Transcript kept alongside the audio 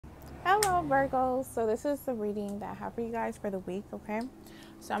Hello Virgos, so this is the reading that I have for you guys for the week, okay?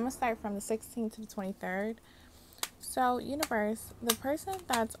 So I'm going to start from the 16th to the 23rd. So universe, the person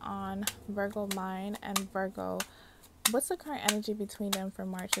that's on Virgo mind and Virgo, what's the current energy between them from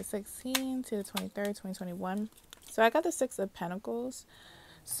March the 16th to the 23rd, 2021? So I got the Six of Pentacles.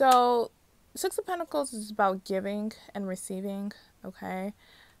 So Six of Pentacles is about giving and receiving, okay?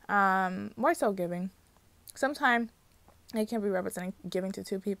 More so giving. Sometimes it can be representing giving to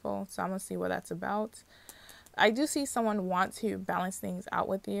two people, so I'm going to see what that's about. I do see someone want to balance things out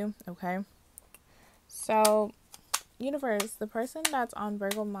with you, okay? So, universe, the person that's on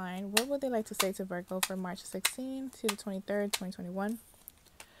Virgo mind, what would they like to say to Virgo from March 16th to the 23rd, 2021?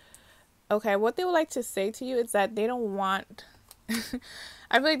 Okay, what they would like to say to you is that they don't want... I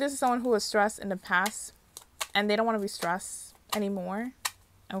feel like this is someone who was stressed in the past, and they don't want to be stressed anymore,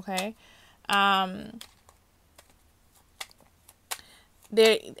 okay?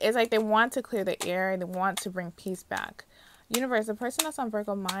 It's like they want to clear the air. They want to bring peace back. Universe, the person that's on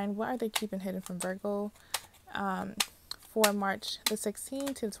Virgo mind, what are they keeping hidden from Virgo for March the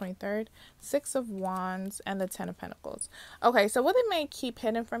 16th to the 23rd? Six of Wands and the Ten of Pentacles. Okay, so what they may keep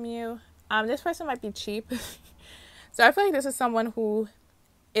hidden from you, this person might be cheap. So I feel like this is someone who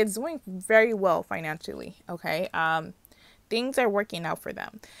is doing very well financially, okay? Things are working out for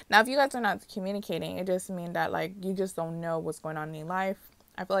them. Now, if you guys are not communicating, it just means that, like, you just don't know what's going on in your life.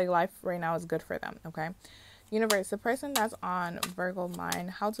 I feel like life right now is good for them, okay? Universe, the person that's on Virgo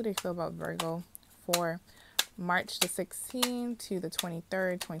mind, how do they feel about Virgo for March the 16th to the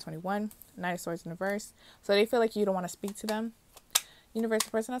 23rd, 2021? Knight of Swords in reverse. So they feel like you don't want to speak to them. Universe,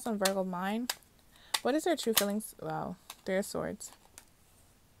 the person that's on Virgo mind, what is their true feelings? Wow, Three of Swords.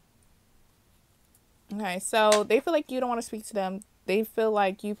 Okay, so they feel like you don't want to speak to them. They feel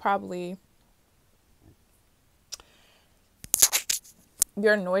like you're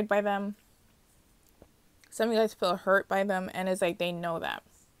annoyed by them. Some of you guys feel hurt by them, and it's like they know that.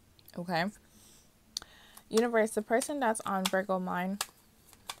 Okay. Universe, the person that's on Virgo mind,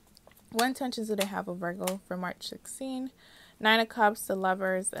 what intentions do they have of Virgo for March 16? Nine of Cups, the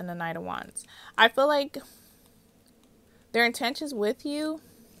Lovers, and the Knight of Wands. I feel like their intentions with you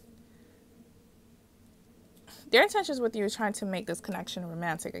is trying to make this connection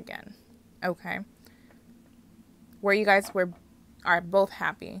romantic again. Okay. Where you guys are both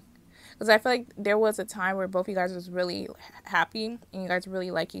happy. Because I feel like there was a time where both of you guys was really happy and you guys really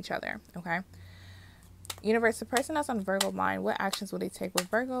like each other. Okay. Universe, the person that's on Virgo mind, what actions will they take with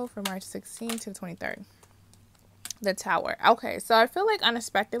Virgo from March 16th to the 23rd? The Tower. Okay. So I feel like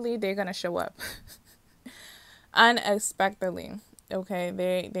unexpectedly they're going to show up. Unexpectedly. Okay.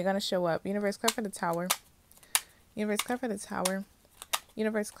 They're going to show up. Universe, clap for the Tower. Universe, clap for the Tower.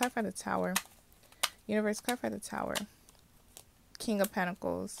 Universe, clap for the Tower. Universe, clap for the Tower. King of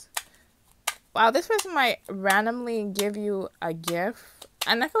Pentacles. Wow, this person might randomly give you a gift.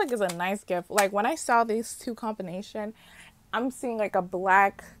 And I feel like it's a nice gift. Like, when I saw these two combination, I'm seeing like a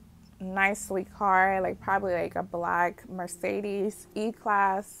black, nice, sweet car. Like, probably like a black Mercedes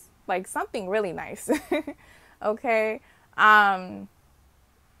E-Class. Like, something really nice. Okay?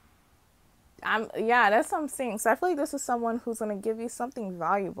 Yeah, that's what I'm seeing. So I feel like this is someone who's going to give you something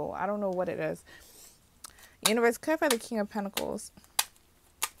valuable. I don't know what it is. Universe, clarify the King of Pentacles.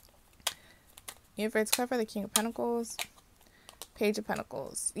 Universe, clarify the King of Pentacles. Page of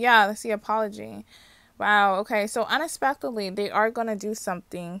Pentacles. Yeah, let's see, apology. Wow, okay. So unexpectedly, they are going to do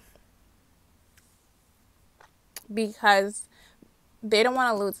something because they don't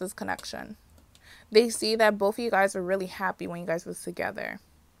want to lose this connection. They see that both of you guys were really happy when you guys was together.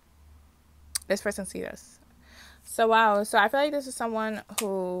 This person see this. So wow. So I feel like this is someone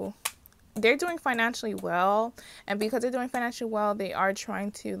who they're doing financially well. And because they're doing financially well, they are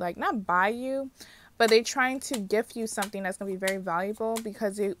trying to, like, not buy you, but they're trying to gift you something that's going to be very valuable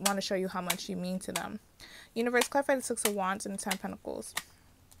because they want to show you how much you mean to them. Universe, clarify the Six of Wands and the Ten of Pentacles.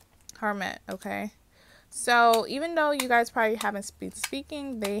 Hermit, okay? So even though you guys probably haven't been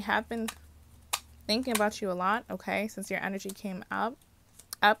speaking, they have been thinking about you a lot, okay? Since your energy came up.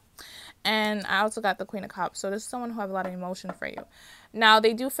 And I also got the Queen of Cups. So this is someone who have a lot of emotion for you. Now,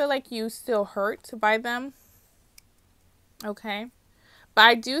 they do feel like you still hurt by them. Okay. But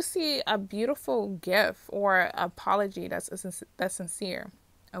I do see a beautiful gift or apology that's sincere.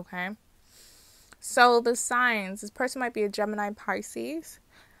 Okay. So the signs, this person might be a Gemini, Pisces,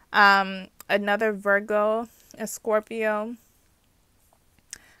 another Virgo, a Scorpio,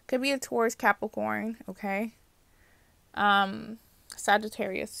 could be a Taurus, Capricorn. Okay.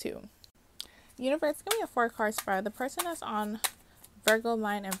 Sagittarius too. Universe, give me a 4-card spread. The person that's on Virgo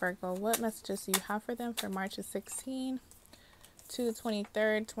mind and Virgo, what messages do you have for them for March 16 to the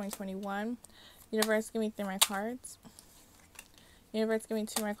 23rd, 2021. Universe, give me 3 more cards. Universe, give me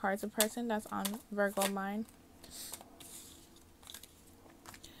 2 more cards. A person that's on Virgo mind.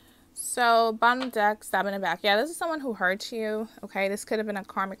 So, bottom deck, stab in the back. Yeah, this is someone who hurt you. Okay, this could have been a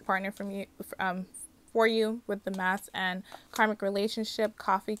karmic partner from you, for you with the mask and karmic relationship,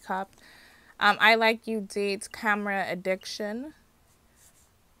 coffee cup. I like you, dates, camera addiction.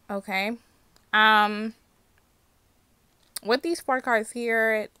 Okay. With these 4 cards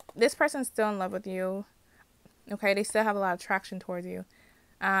here, this person's still in love with you. Okay, they still have a lot of attraction towards you.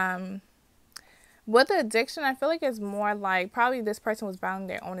 With the addiction, I feel like it's more like probably this person was battling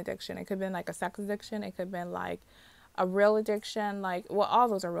their own addiction. It could have been like a sex addiction. It could have been like a real addiction. Like, well, all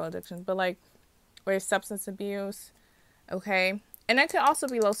those are real addictions, but like, or substance abuse. Okay. And it could also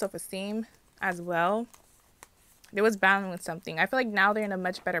be low self-esteem as well. They was battling with something. I feel like now they're in a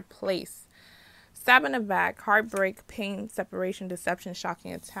much better place. Stab in the back, heartbreak, pain, separation, deception,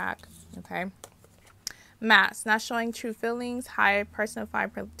 shocking attack. Okay. Mask, not showing true feelings, hide, personify,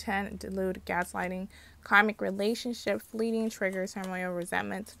 pretend, delude, gaslighting, karmic relationship, fleeting, triggers, turmoil,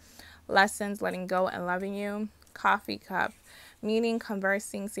 resentment, lessons, letting go and loving you, coffee cup, meeting,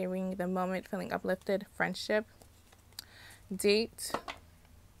 conversing, savoring the moment, feeling uplifted, friendship, date,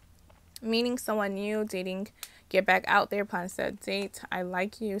 meeting someone new, dating, get back out there, plan a set date, I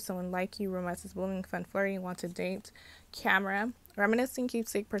like you, someone like you, romance is blooming, fun, flirty, want to date, camera, reminiscing,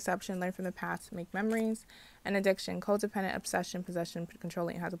 keepsake, perception, learn from the past, make memories, and addiction, codependent, obsession, possession,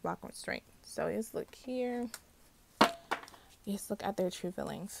 controlling, how to block or restraint. So let's look here. Let's look at their true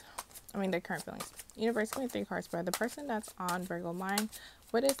feelings. I mean, their current feelings. Universe, give me 3 cards for the person that's on Virgo mind.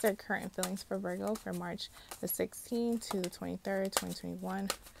 What is their current feelings for Virgo for March the 16th to the 23rd, 2021?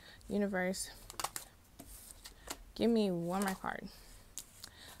 Universe, give me 1 more card.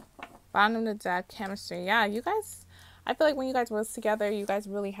 Bottom of the deck, chemistry. Yeah, you guys, I feel like when you guys was together, you guys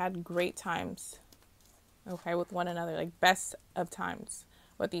really had great times. Okay, with one another, like best of times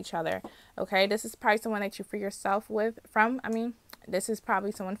with each other. Okay, this is probably someone that you free yourself from. I mean, this is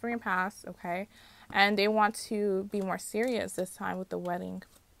probably someone from your past. Okay, and they want to be more serious this time with the wedding.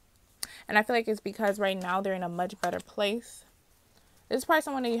 And I feel like it's because right now they're in a much better place. This is probably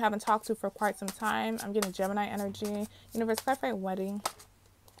someone that you haven't talked to for quite some time. I'm getting Gemini energy. Universe, clarify wedding.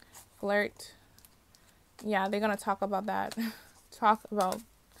 Flirt. Yeah, they're going to talk about that. Talk about.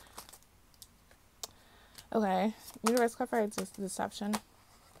 Okay. Universe, clarify deception.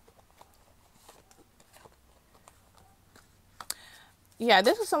 Yeah,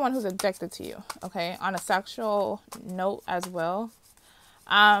 this is someone who's addicted to you. Okay. On a sexual note as well.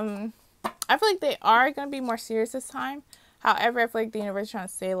 I feel like they are going to be more serious this time. However, I feel like the universe is trying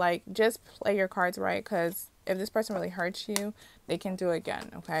to say, like, just play your cards right. Because if this person really hurts you, they can do it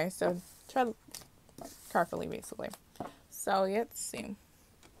again. Okay. So try carefully, basically. So let's see.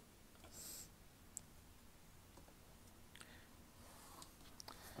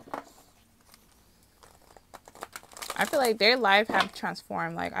 I feel like their life have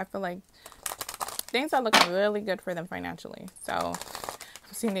transformed. Like, I feel like things are looking really good for them financially. So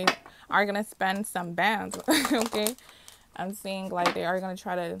I'm seeing they are going to spend some bands. Okay. I'm seeing like they are going to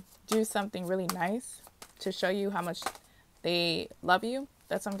try to do something really nice to show you how much they love you.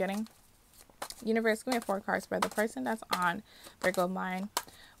 That's what I'm getting. Universe, give me 4 cards for the person that's on Virgo mind.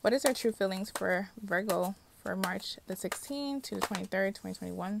 What is their true feelings for Virgo for March the 16th to the 23rd,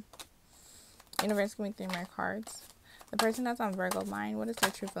 2021? Universe, give me 3 more cards. The person that's on Virgo mind, what is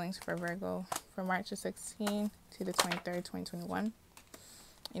their true feelings for Virgo for March the 16th to the 23rd, 2021?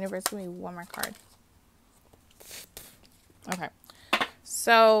 Universe, give me 1 more card. Okay.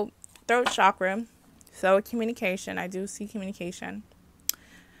 So, throat chakra. So, communication. I do see communication.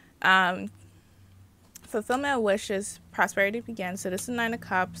 Fulfillment of wishes, prosperity begins. So this is 9 of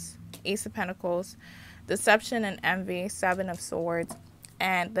Cups, Ace of Pentacles, deception and envy, 7 of Swords,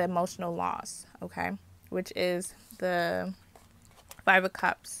 and the emotional loss, okay, which is the 5 of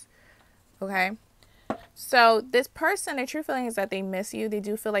Cups, okay. So this person, their true feeling is that they miss you. They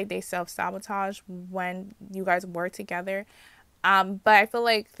do feel like they self-sabotage when you guys were together. But I feel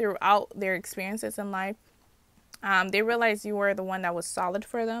like throughout their experiences in life, they realize you were the one that was solid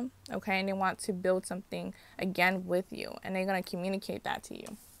for them, okay, and they want to build something again with you, and they're going to communicate that to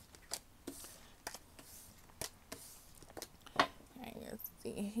you. Okay, let's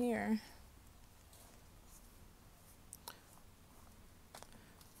see here.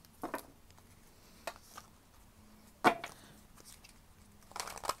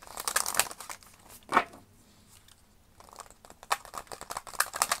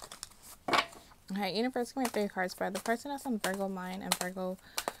 Okay, universe, give me 3 cards for the person that's on Virgo mind and Virgo.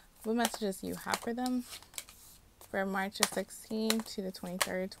 What messages do you have for them? for March the 16th to the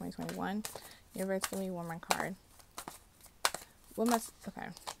 23rd, 2021. Universe, give me one more card. Okay,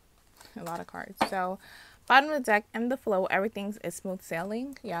 a lot of cards. So, bottom of the deck, in the flow, everything is smooth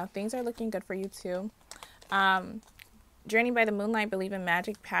sailing. Yeah, things are looking good for you too. Journey by the moonlight, believe in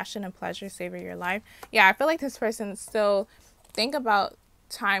magic, passion, and pleasure, savor your life. Yeah, I feel like this person still think about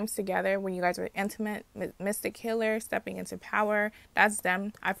times together when you guys were intimate, mystic healer, stepping into power. That's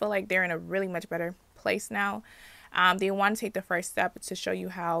them. I feel like they're in a really much better place now. They want to take the first step to show you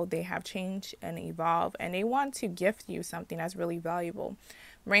how they have changed and evolved, and they want to gift you something that's really valuable.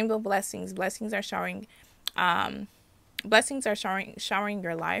 Rainbow blessings. Blessings are showering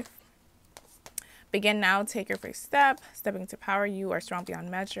your life. Begin now, take your first step, stepping into power. You are strong beyond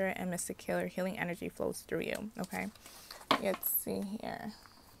measure, and mystic healer healing energy flows through you. Okay, let's see here.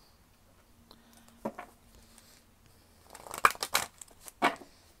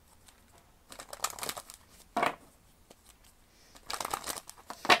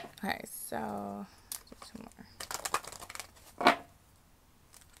 Okay, so two more.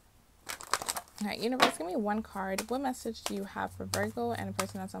 Alright, universe, give me one card. What message do you have for Virgo and a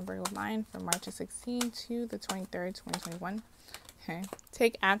person that's on Virgo line from March 16th to the 23rd, 2021? Okay.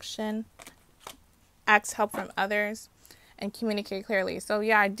 Take action, ask help from others, and communicate clearly. So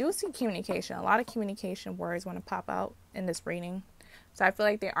yeah, I do see communication. A lot of communication words want to pop out in this reading. So I feel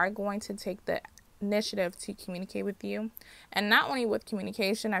like they are going to take the initiative to communicate with you. And not only with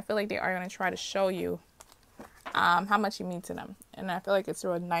communication, I feel like they are going to try to show you how much you mean to them. And I feel like it's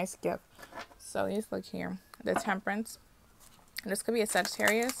through a nice gift. So let's look here. The Temperance. This could be a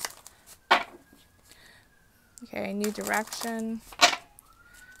Sagittarius. Okay, new direction.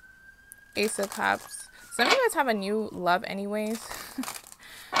 Ace of Cups. Some of you guys have a new love anyways.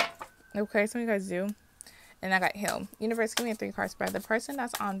 Okay, some of you guys do. And I got Heal. Universe, give me a 3-card spread. The person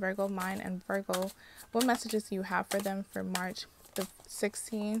that's on Virgo mind and Virgo, what messages do you have for them for March the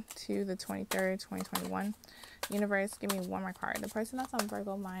 16th to the 23rd, 2021? Universe, give me one more card. The person that's on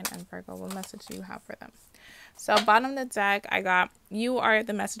Virgo mind and Virgo, what message do you have for them? So bottom of the deck, I got, you are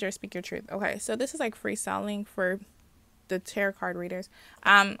the messenger, speak your truth. Okay, so this is like freestyling for the tarot card readers.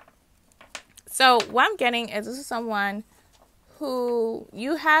 So what I'm getting is this is someone who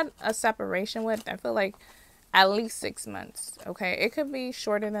you had a separation with. I feel like at least 6 months. Okay, it could be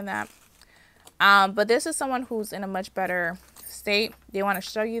shorter than that. But this is someone who's in a much better state. They want to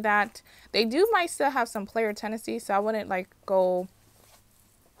show you that. They might still have some player tendencies, so I wouldn't like go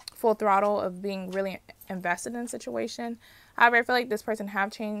full throttle of being really invested in the situation. However, I feel like this person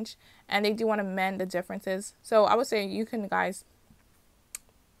have changed and they do want to mend the differences. So I would say you can guys,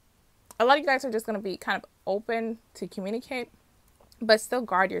 a lot of you guys are just going to be kind of open to communicate, but still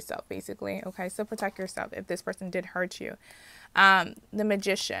guard yourself basically. Okay, still protect yourself if this person did hurt you. The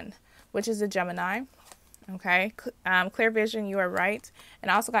Magician, which is a Gemini. Okay, clear vision, you are right. And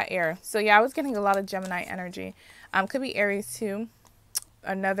I also got air. So yeah, I was getting a lot of Gemini energy. Could be Aries too,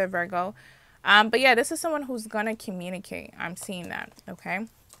 another Virgo. But yeah, this is someone who's gonna communicate. I'm seeing that. Okay,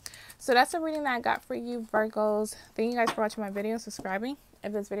 so that's the reading that I got for you, Virgos. Thank you guys for watching my video and subscribing.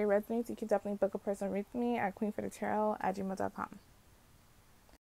 If this video resonates, you can definitely book a personal read with me at queenfredatarot@gmail.com.